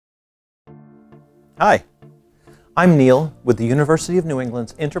Hi, I'm Neil with the University of New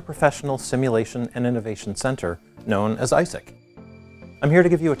England's Interprofessional Simulation and Innovation Center, known as ISIC. I'm here to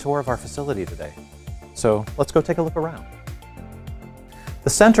give you a tour of our facility today, so let's go take a look around. The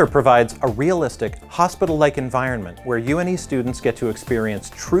center provides a realistic, hospital-like environment where UNE students get to experience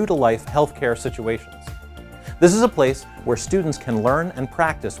true-to-life healthcare situations. This is a place where students can learn and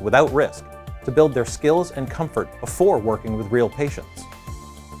practice without risk to build their skills and comfort before working with real patients.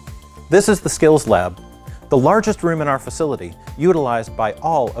 This is the Skills Lab, the largest room in our facility, utilized by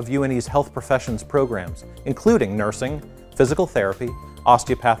all of UNE's health professions programs, including nursing, physical therapy,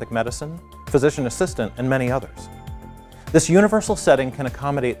 osteopathic medicine, physician assistant, and many others. This universal setting can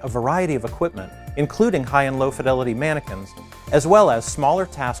accommodate a variety of equipment, including high and low fidelity mannequins, as well as smaller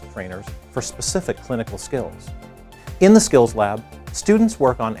task trainers for specific clinical skills. In the Skills Lab, students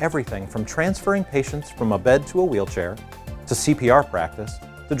work on everything from transferring patients from a bed to a wheelchair, to CPR practice,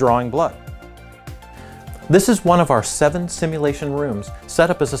 to drawing blood. This is one of our 7 simulation rooms set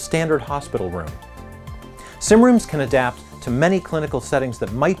up as a standard hospital room. Sim rooms can adapt to many clinical settings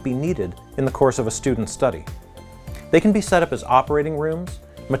that might be needed in the course of a student's study. They can be set up as operating rooms,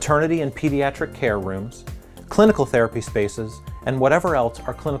 maternity and pediatric care rooms, clinical therapy spaces, and whatever else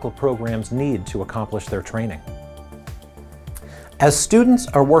our clinical programs need to accomplish their training. As students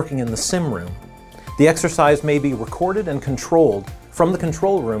are working in the sim room, the exercise may be recorded and controlled from the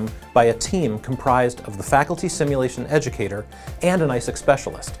control room by a team comprised of the faculty simulation educator and an ISIC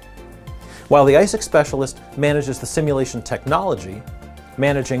specialist. While the ISIC specialist manages the simulation technology,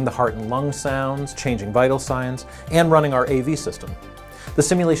 managing the heart and lung sounds, changing vital signs, and running our AV system, the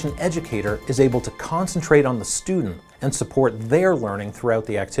simulation educator is able to concentrate on the student and support their learning throughout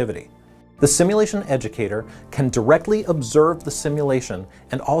the activity. The simulation educator can directly observe the simulation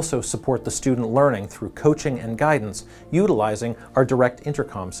and also support the student learning through coaching and guidance utilizing our direct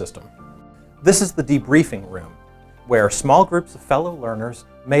intercom system. This is the debriefing room, where small groups of fellow learners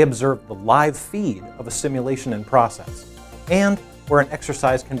may observe the live feed of a simulation in process, and where an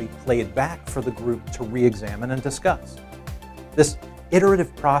exercise can be played back for the group to re-examine and discuss. This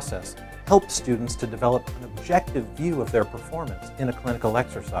iterative process helps students to develop an objective view of their performance in a clinical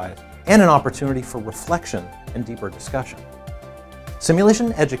exercise and an opportunity for reflection and deeper discussion.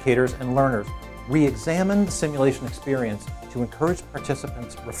 Simulation educators and learners re-examine the simulation experience to encourage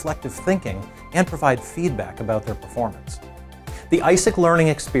participants' reflective thinking and provide feedback about their performance. The ISIC learning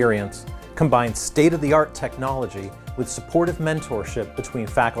experience combines state-of-the-art technology with supportive mentorship between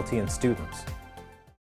faculty and students.